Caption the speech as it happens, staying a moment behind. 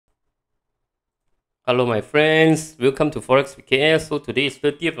Hello my friends, welcome to Forex FORECAST. So today is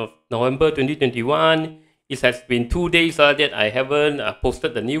 30th of November 2021. It has been 2 days that I haven't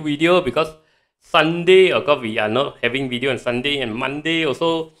posted the new video because Sunday, of course we are not having video on Sunday, and Monday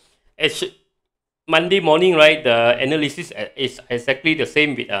also. Monday morning, right, the analysis is exactly the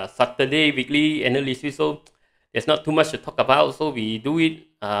same with Saturday weekly analysis, so there's not too much to talk about, so we do it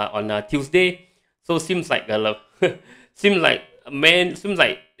on Tuesday. So seems like seems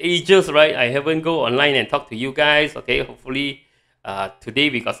like ages, right, I haven't go online and talk to you guys. Okay, hopefully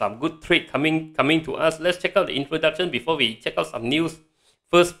today we got some good trade coming to us. Let's check out the introduction before we check out some news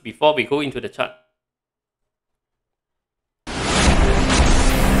first before we go into the chart.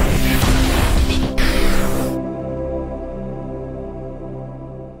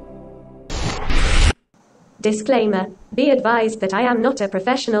 Disclaimer: be advised that I am not a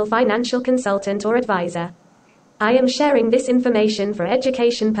professional financial consultant or advisor. I am sharing this information for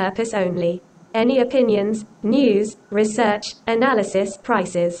education purpose only. Any opinions, news, research, analysis,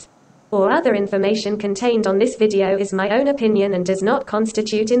 prices, or other information contained on this video is my own opinion and does not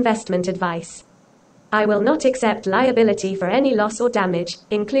constitute investment advice. I will not accept liability for any loss or damage,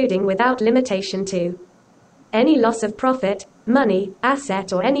 including without limitation to any loss of profit, money,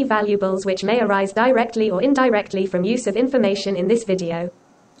 asset, or any valuables which may arise directly or indirectly from use of information in this video.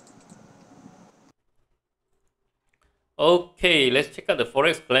 Okay, let's check out the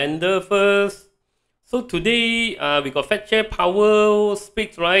Forex calendar first. So today we got Fed Chair Powell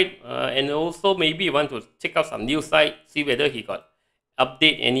speaks, right? And also maybe you want to check out some news site, see whether he got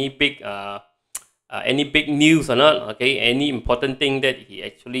update any big news or not. Okay, any important thing that he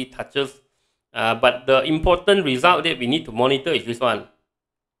actually touches. But the important result that we need to monitor is this one.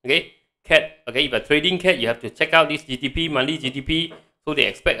 Okay, CAD. Okay, if you're trading CAD, you have to check out this GDP, monthly GDP. So they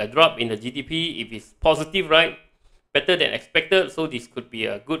expect a drop in the GDP. If it's positive, right, better than expected. So this could be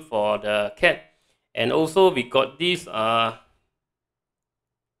good for the CAD. And also we got this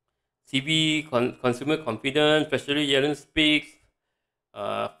consumer confidence, especially Yellen speaks.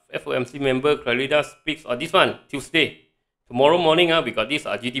 FOMC member Clarida speaks. Or this one Tuesday. Tomorrow morning, we got this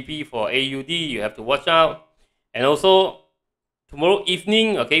GDP for AUD. You have to watch out. And also, tomorrow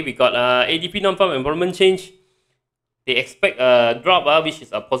evening, okay, we got ADP non-farm employment change. They expect a drop, which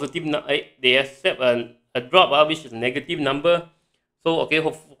is a positive. They accept a drop, which is a negative number. So, okay,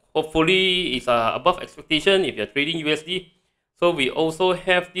 hopefully it's above expectation if you're trading USD. So we also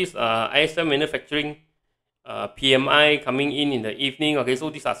have this ISM manufacturing PMI coming in the evening. Okay, so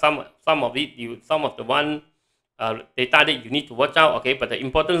these are some of the one data that you need to watch out. Okay, but the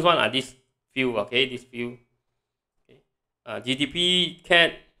important one are these few. Okay, these few. Okay. GDP,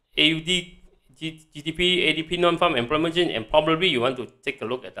 CAD, AUD, GDP, ADP, non-farm employment, and probably you want to take a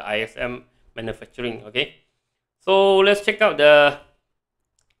look at the ISM manufacturing. Okay, so let's check out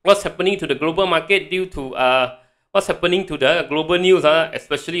what's happening to the global market due to what's happening to the global news,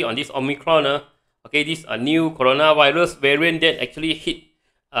 especially on this OMICRON. Okay, this new coronavirus variant that actually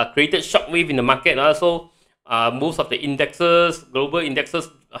created shockwave in the market. So most of the indexes, global indexes,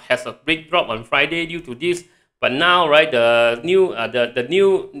 has a big drop on Friday due to this. But now, right, the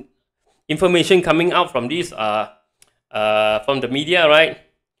new information coming out from this from the media, right?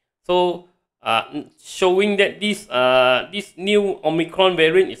 So showing that this new Omicron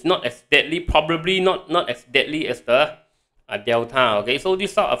variant is not as deadly, probably not as deadly as the Delta. Okay, so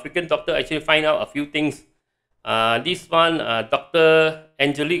this South African doctor actually find out a few things. This one, Dr.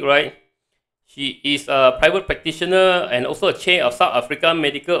 Angelique, right? She is a private practitioner and also a chair of South Africa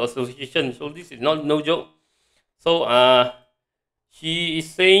Medical Association. So this is no joke. So she is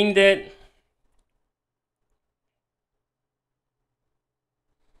saying that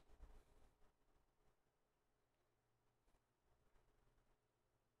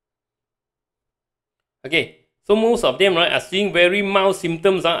okay, so most of them, right, are seeing very mild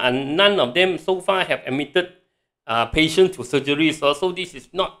symptoms, and none of them so far have admitted patients to surgery. So this is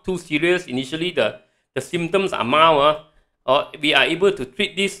not too serious. Initially, the symptoms are mild, or we are able to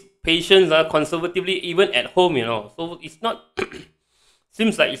treat these patients conservatively even at home. So it's not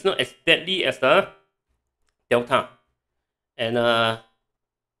seems like it's not as deadly as the Delta. And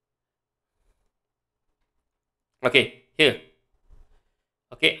okay, here.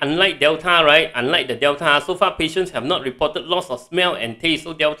 Okay, unlike Delta, right? Unlike the Delta, so far patients have not reported loss of smell and taste.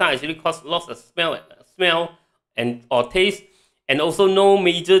 So Delta actually caused loss of smell and or taste, and also no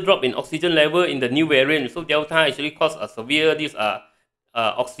major drop in oxygen level in the new variant. So Delta actually caused a severe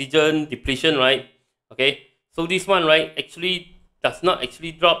oxygen depletion, right? Okay, so this one, right, actually does not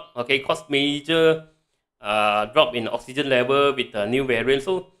actually drop. Okay, cause major drop in oxygen level with the new variant.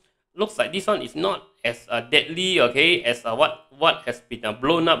 So looks like this one is not as deadly, okay, as what has been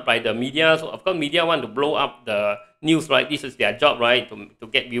blown up by the media. So of course media want to blow up the news, right? This is their job, right, to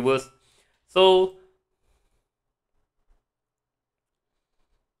get viewers. So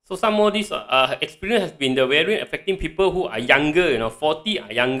some more this experience has been the variant affecting people who are younger, 40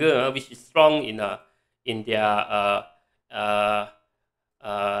 are younger, which is strong in their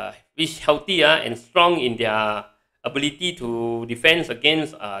which healthy and strong in their ability to defend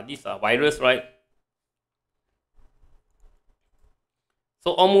against this virus, right?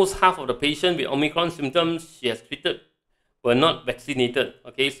 So almost half of the patients with Omicron symptoms she has treated were not vaccinated.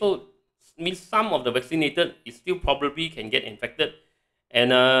 Okay, so means some of the vaccinated is still probably can get infected,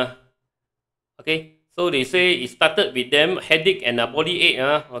 and okay, so they say it started with them headache and body ache.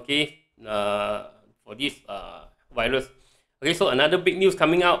 Okay, for this virus. Okay, so another big news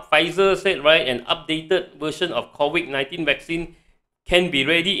coming out. Pfizer said, right, an updated version of COVID-19 vaccine can be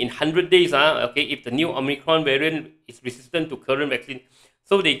ready in 100 days. Okay, if the new Omicron variant is resistant to current vaccine,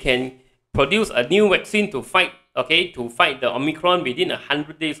 so they can produce a new vaccine to fight. Okay, to fight the Omicron within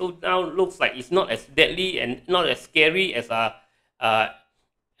 100 days. So now looks like it's not as deadly and not as scary as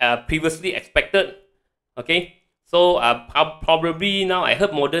previously expected. Okay, so probably now I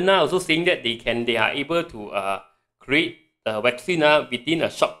heard Moderna also saying that they are able to create the vaccine within a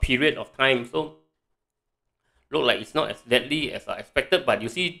short period of time. So look like it's not as deadly as expected, but you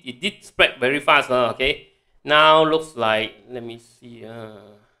see it did spread very fast. Okay, now looks like, let me see.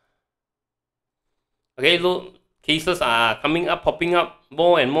 Okay, look, cases are coming up, popping up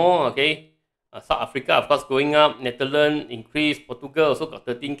more and more. Okay, South Africa, of course, going up. Netherlands increased. Portugal also got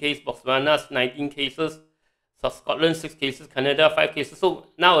 13 cases. Botswana 19 cases. South Scotland 6 cases. Canada 5 cases. So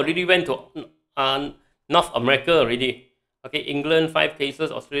now already went to North America already. Okay, England 5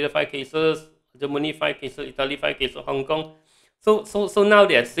 cases. Australia 5 cases. Germany 5 cases. Italy 5 cases. Hong Kong. So now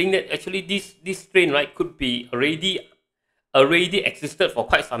they are saying that actually this strain, right, could be already existed for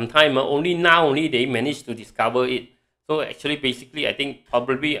quite some time. Only now they managed to discover it. So actually, basically, I think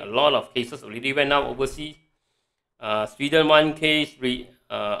probably a lot of cases already went out overseas. Sweden 1 case,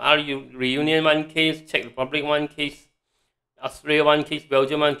 Reunion 1 case, Czech Republic 1 case, Australia 1 case,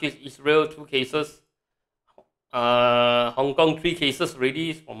 Belgium 1 case, Israel 2 cases, Hong Kong 3 cases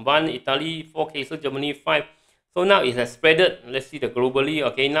already from 1, Italy 4 cases, Germany 5. So now it has spreaded. Let's see the globally.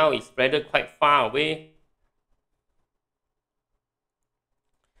 Okay, now it's spreaded quite far away.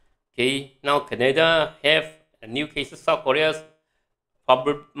 Okay, now Canada have a new cases. South Korea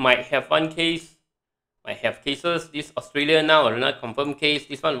probably might have 1 case, might have cases. This Australia now another confirmed case.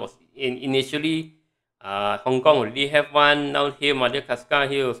 This one was initially Hong Kong already have 1. Now here Madagascar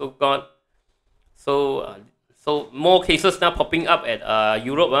here also got. So so more cases now popping up at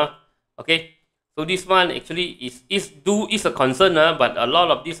Europe. Okay, so this one actually is a concern. But a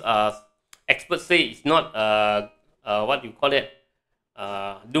lot of these experts say it's not what you call it,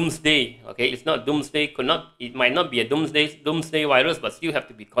 doomsday. Okay, it's not doomsday. It might not be a doomsday virus, but still have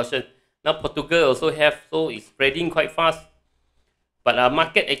to be cautious. Now Portugal also have, so it's spreading quite fast. But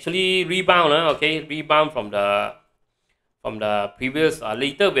market actually rebound. Okay, rebound from the previous.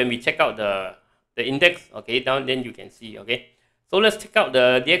 Later when we check out the index, okay, down, then you can see. Okay, so let's check out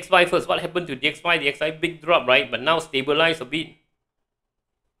the DXY first. What happened to DXY? DXY big drop, right? But now stabilize a bit.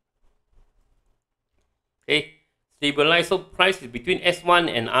 Okay, stabilize. So price is between S1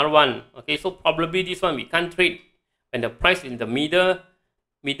 and R1. Okay, so probably this one we can't trade when the price in the middle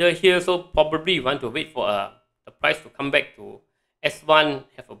here. So probably you want to wait for the price to come back to S1,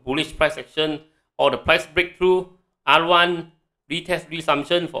 have a bullish price action, or the price breakthrough R1, retest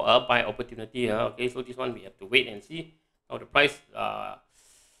resumption for a buy opportunity. Okay, so this one we have to wait and see how the price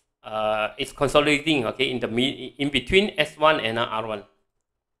is consolidating. Okay, in between S1 and R1.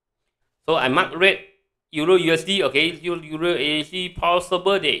 So I mark red Euro USD. Okay, Euro AUD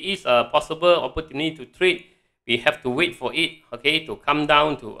possible. There is a possible opportunity to trade. We have to wait for it. Okay, to come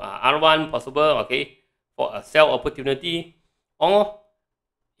down to R1 possible. Okay, for a sell opportunity. Or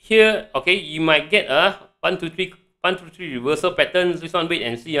here, okay, you might get a 1, 2, 3 reversal patterns. This one wait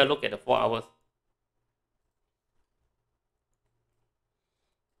and see. Look at the 4 hours.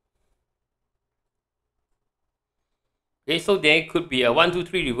 Okay, so there could be a 1, 2,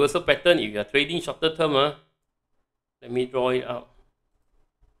 3 reversal pattern if you are trading shorter term. Let me draw it out.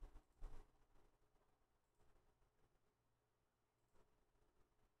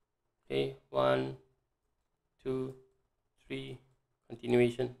 Okay, 1, 2, 3,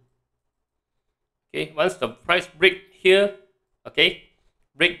 continuation. Okay, once the price break here, okay,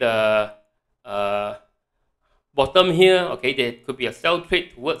 break the bottom here, okay, there could be a sell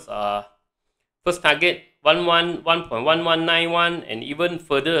trade towards First target 1.1191 and even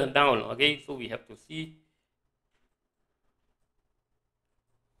further down. Okay, so we have to see.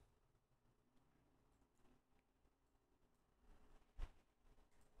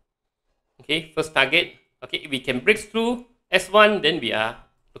 Okay, first target. Okay, if we can break through S1, then we are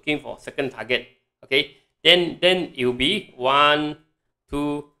looking for second target. Okay, then it will be 1,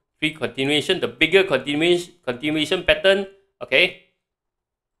 2, 3 continuation, the bigger continuation pattern. Okay,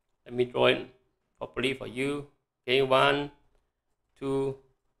 let me draw it properly for you. Okay, 1, 2,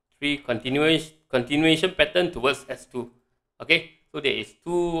 3 continuation pattern towards S2. Okay, so there is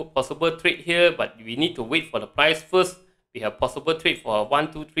two possible trade here, but we need to wait for the price first. We have possible trade for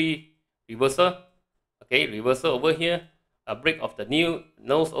 1, 2, 3 reversal. Okay, reversal over here, a break of the new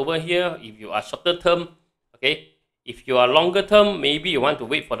nose over here. If you are shorter term, okay, if you are longer term, maybe you want to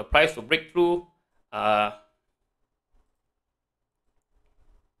wait for the price to break through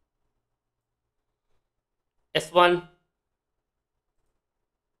S1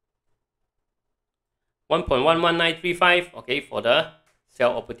 1.11935, okay, for the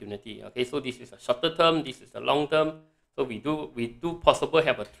sell opportunity. Okay, so this is a shorter term, this is a long term. So we do possible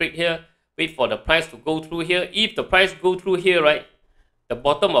have a trade here. Wait for the price to go through here. If the price go through here, right, the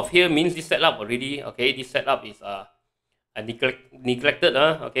bottom of here means this setup already. Okay, this setup is neglected.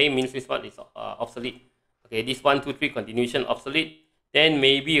 Okay, means this one is obsolete. Okay, this 1, 2, 3 continuation obsolete. Then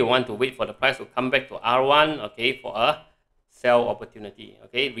maybe you want to wait for the price to come back to R1. Okay, for a sell opportunity.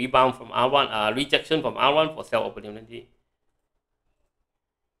 Okay, rebound from R1, rejection from R1 for sell opportunity.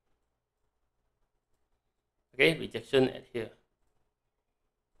 Okay, rejection at here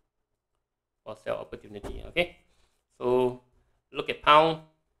for sell opportunity. Okay, so look at pound.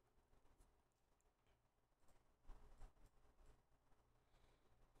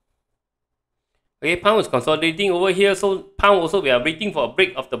 Okay, pound is consolidating over here. So pound also we are waiting for a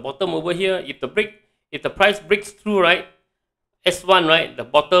break of the bottom over here. If the price breaks through, right, S1, right, the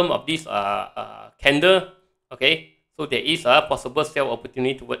bottom of this candle, okay, so there is a possible sell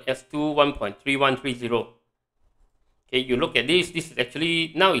opportunity toward S2 1.3130. Okay, you look at this is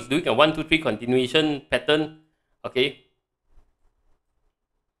actually now it's doing a 1, 2, 3 continuation pattern. Okay,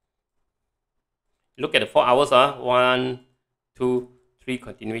 look at the 4 hours, 1, 2, 3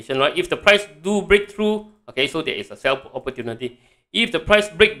 continuation, right? If the price do break through, okay, so there is a sell opportunity. If the price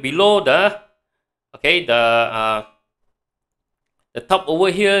break below the, okay, the top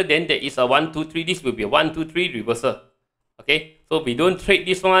over here, then there is a 1, 2, 3. This will be a 1, 2, 3 reversal. Okay, so we don't trade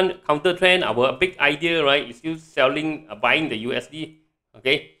this one counter trend. Our big idea, right, is still selling, buying the USD.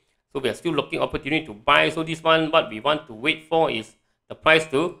 Okay, so we are still looking opportunity to buy. So this one, what we want to wait for is the price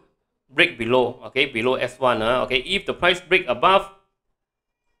to break below. Okay, below S1. Okay, if the price break above,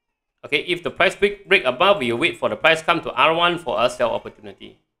 okay, if the price break above, we will wait for the price come to R1 for a sell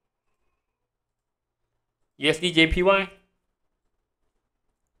opportunity. USD JPY.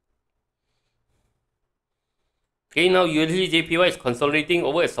 Okay, now USD JPY is consolidating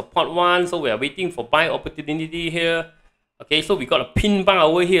over a support one, so we are waiting for buy opportunity here. Okay, so we got a pin bar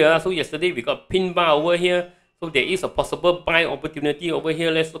over here. So yesterday we got pin bar over here. So there is a possible buy opportunity over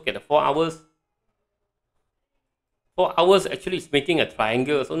here. Let's look at the 4 hours. 4 hours actually is making a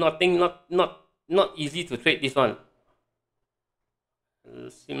triangle, so not easy to trade this one.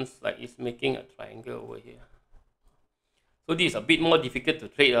 Seems like it's making a triangle over here. So this is a bit more difficult to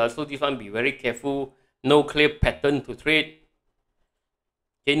trade. So this one be very careful. No clear pattern to trade.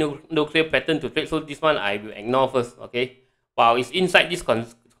 Okay, no clear pattern to trade. So this one I will ignore first. Okay, while it's inside this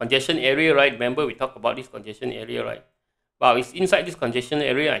congestion area, right? Remember we talked about this congestion area, right? While it's inside this congestion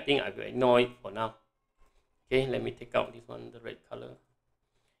area, I think I will ignore it for now. Okay, let me take out this one, the red color.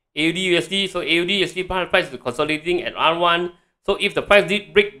 AUD USD. So AUD USD price is consolidating at R1. So if the price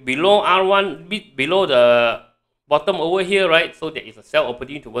did break below R1, below the bottom over here, right? So there is a sell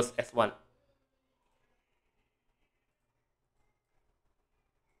opportunity towards S1.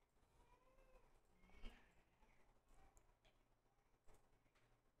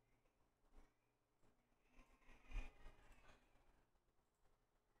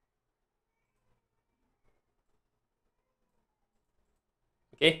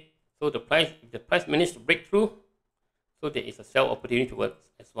 Okay, so if the price managed to break through, so there is a sell opportunity towards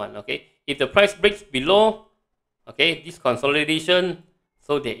S1. Okay, if the price breaks below, okay, this consolidation,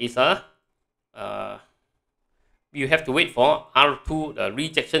 so there is a you have to wait for R2, the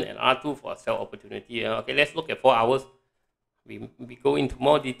rejection at R2 for a sell opportunity. Okay, let's look at 4 hours. We go into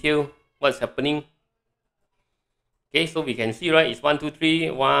more detail what's happening. Okay, so we can see, right, it's 1, 2, 3,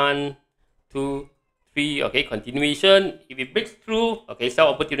 1, 2, 3. Okay, continuation. If it breaks through, okay, sell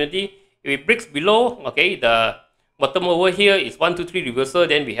opportunity. If it breaks below, okay, the Bottom over here is 1, 2, 3 reversal.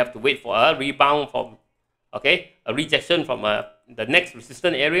 Then we have to wait for a rebound from, okay, a rejection from the next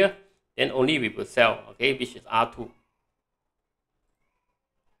resistance area. Then only we will sell, okay, which is R2.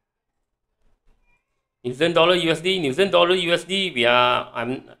 New Zealand dollar USD, New Zealand dollar USD, we are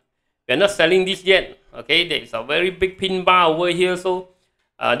not selling this yet. Okay, there is a very big pin bar over here, so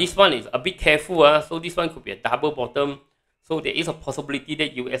this one is a bit careful. So this one could be a double bottom. So there is a possibility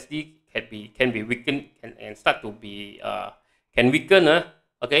that USD can be weakened and start to be can weaken.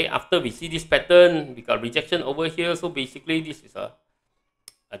 Okay, after we see this pattern, we got rejection over here. So basically, this is a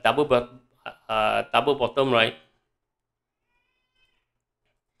double bottom, right?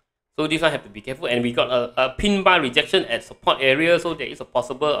 So this one have to be careful, and we got a pin bar rejection at support area, so there is a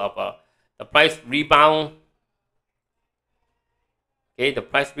possible of the price rebound. Okay, the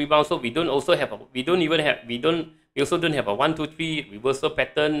price rebound. So we also don't have a 1, 2, 3 reversal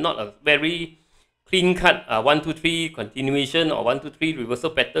pattern, not a very clean cut 1, 2, 3 continuation or 1, 2, 3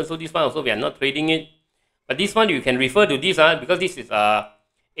 reversal pattern. So this one also we are not trading it, but this one you can refer to this because this is AUD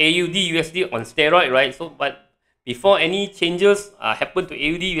USD on steroid, right? So but before any changes happen to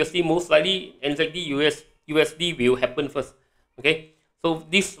AUD USD, most likely NZD USD will happen first. Okay, so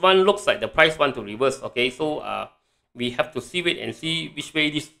this one looks like the price want to reverse. Okay, so we have to see it and see which way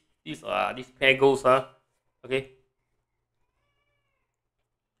this pair goes. Okay,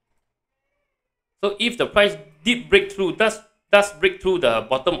 so if the price did break through, does break through the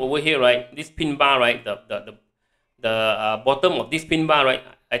bottom over here, right? This pin bar, right? The bottom of this pin bar, right?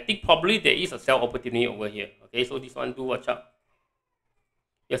 I think probably there is a sell opportunity over here. Okay, so this one do watch out.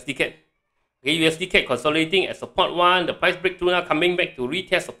 USDCAD. Okay, USDCAD consolidating at support 1. The price breakthrough now coming back to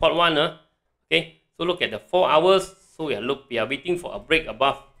retest support 1. Okay, so look at the 4 hours. So we are waiting for a break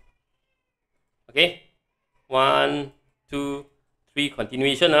above. Okay, 1, 2, 3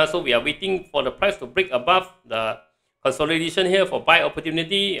 continuation. So we are waiting for the price to break above the consolidation here for buy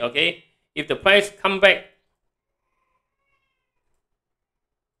opportunity. Okay, if the price come back,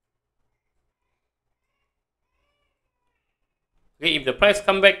 okay, if the price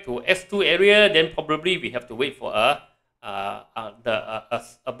come back to S2 area, then probably we have to wait for a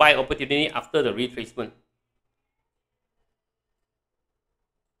buy opportunity after the retracement.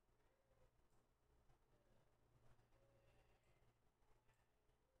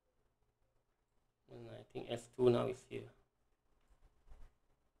 And I think S2 now is here.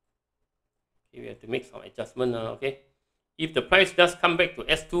 Okay, we have to make some adjustment now. Okay, if the price does come back to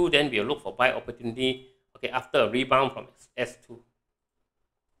S2, then we'll look for buy opportunity. Okay, after a rebound from S2.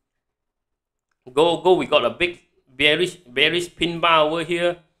 Go, we got a big bearish pin bar over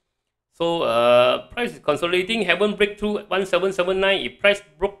here. So price is consolidating, haven't break through 1779. If price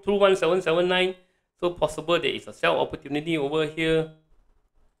broke through 1779, so possible there is a sell opportunity over here.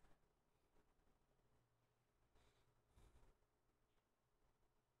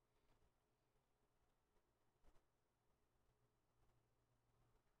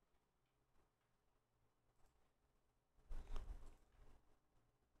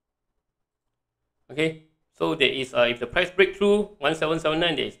 Okay, so there is if the price break through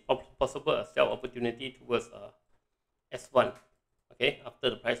 1779, there is possible a sell opportunity towards S1. Okay, after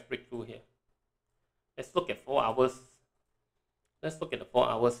the price breakthrough here. Let's look at 4 hours. Let's look at the 4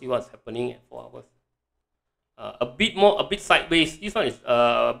 hours, see what's happening at 4 hours. A bit sideways. This one is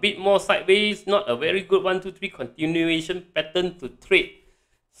a bit more sideways, not a very good 1, 2, 3 continuation pattern to trade.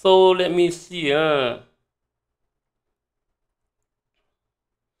 So let me see.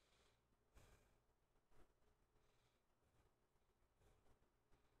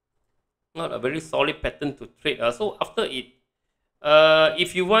 Not a very solid pattern to trade. So after it,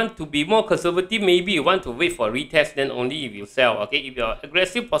 if you want to be more conservative, maybe you want to wait for a retest, then only if you sell. Okay, if you're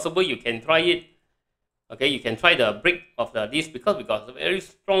aggressive, possible you can try it. Okay, you can try the break of this because we got a very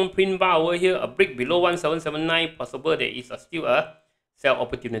strong print bar over here. A break below 1779, possible there is still a sell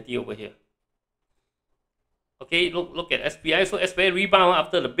opportunity over here. Okay, look at SPI. So SPI rebound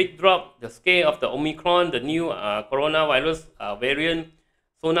after the big drop, the scare of the Omicron, the new coronavirus variant.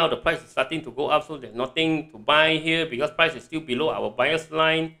 So now the price is starting to go up. So there's nothing to buy here because price is still below our buyer's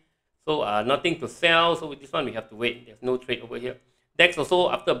line. So nothing to sell. So with this one we have to wait. There's no trade over here. DAX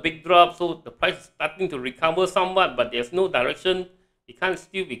also after a big drop. So the price is starting to recover somewhat, but there's no direction. We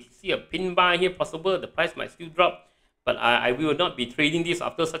see a pin bar here. Possible the price might still drop, but I will not be trading this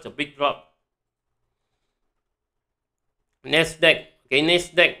after such a big drop. Nasdaq. Okay,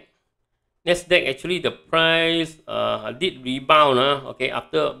 Nasdaq actually the price did rebound. Okay,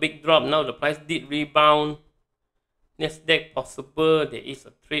 after a big drop, now the price did rebound. Nasdaq possible there is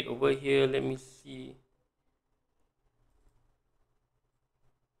a trade over here. Let me see.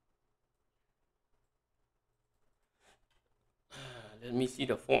 Let me see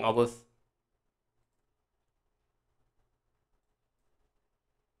the 4 hours.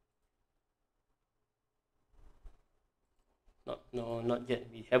 Not yet.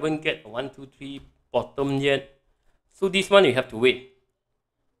 We haven't get 1, 2, 3 bottom yet. So this one we have to wait.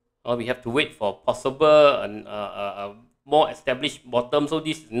 Or we have to wait for possible and more established bottom. So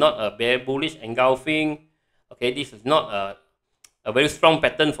this is not a bear bullish engulfing. Okay, this is not a very strong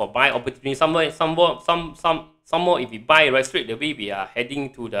pattern for buy opportunity. Some more if we buy right straight away, we are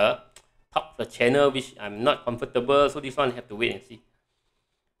heading to the top of the channel, which I'm not comfortable. So this one have to wait and see.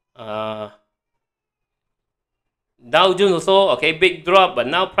 Dow Jones also, okay, big drop, but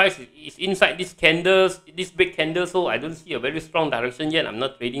now price is inside these candles, this big candle, so I don't see a very strong direction yet. I'm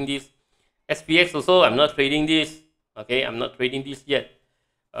not trading this. SPX also, I'm not trading this. Okay, I'm not trading this yet.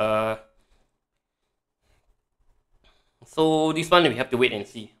 So this one we have to wait and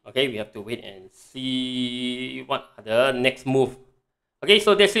see. Okay, we have to wait and see what are the next move. Okay,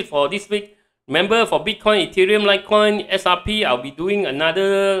 so that's it for this week. Remember, for Bitcoin, Ethereum, Litecoin, SRP, I'll be doing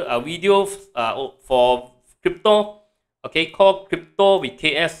another video for crypto, okay, called Crypto with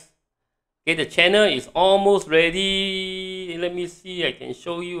KS. Okay, the channel is almost ready. Let me see, I can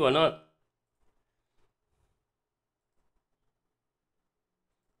show you or not.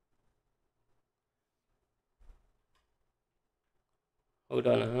 Hold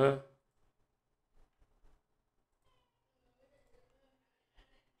on,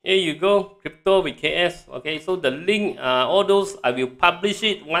 Here you go, Crypto with KS. Okay, so the link, all those, I will publish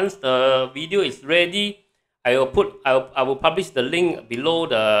it once the video is ready. I will publish the link below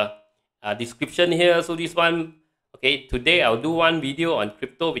the description here. So this one, okay, today I'll do one video on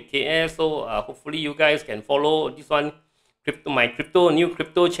Crypto with KS. So hopefully you guys can follow this one, my new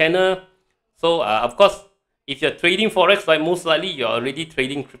crypto channel. So of course, if you're trading forex, right, most likely you're already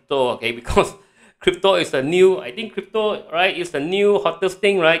trading crypto, okay, because crypto is a new, I think crypto, right, is a new hottest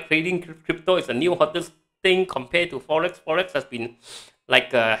thing, right? Trading crypto is a new hottest thing compared to forex. Forex has been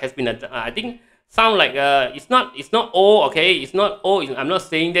like I think sound like it's not old, okay? It's not old. I'm not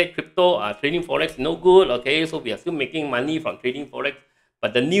saying that crypto trading forex is no good, okay? So we are still making money from trading forex,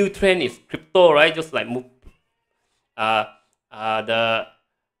 but the new trend is crypto, right? Just like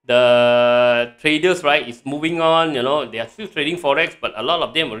the traders, right, is moving on. You know, they are still trading forex, but a lot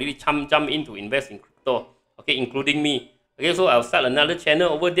of them will really jump in to invest in crypto, okay, including me. Okay, so I'll start another channel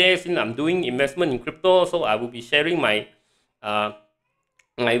over there since I'm doing investment in crypto. So I will be sharing my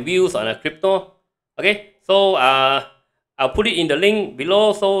my views on a crypto. Okay, so I'll put it in the link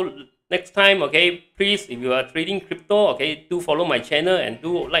below. So next time, okay, please, if you are trading crypto, okay, do follow my channel and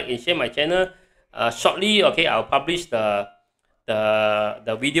do like and share my channel. Shortly, okay, I'll publish the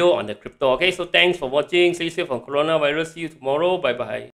video on the crypto. Okay, so thanks for watching. Stay safe from coronavirus. See you tomorrow. Bye bye.